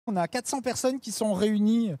On a 400 personnes qui sont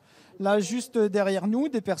réunies là juste derrière nous,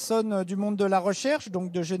 des personnes du monde de la recherche,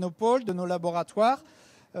 donc de Génopole, de nos laboratoires,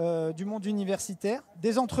 du monde universitaire,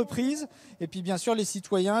 des entreprises et puis bien sûr les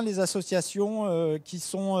citoyens, les associations qui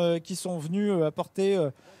sont venus apporter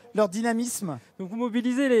leur dynamisme. Donc vous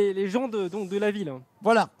mobilisez les gens de la ville.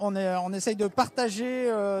 Voilà, on essaye de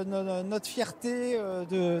partager notre fierté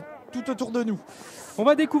de tout autour de nous. On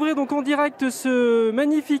va découvrir donc en direct ce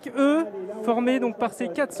magnifique E formé donc par ces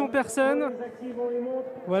 400 personnes.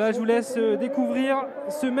 Voilà, je vous laisse découvrir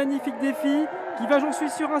ce magnifique défi qui va, j'en suis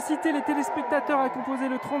sûr, inciter les téléspectateurs à composer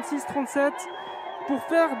le 36-37 pour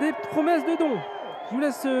faire des promesses de dons. Je vous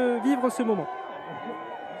laisse vivre ce moment.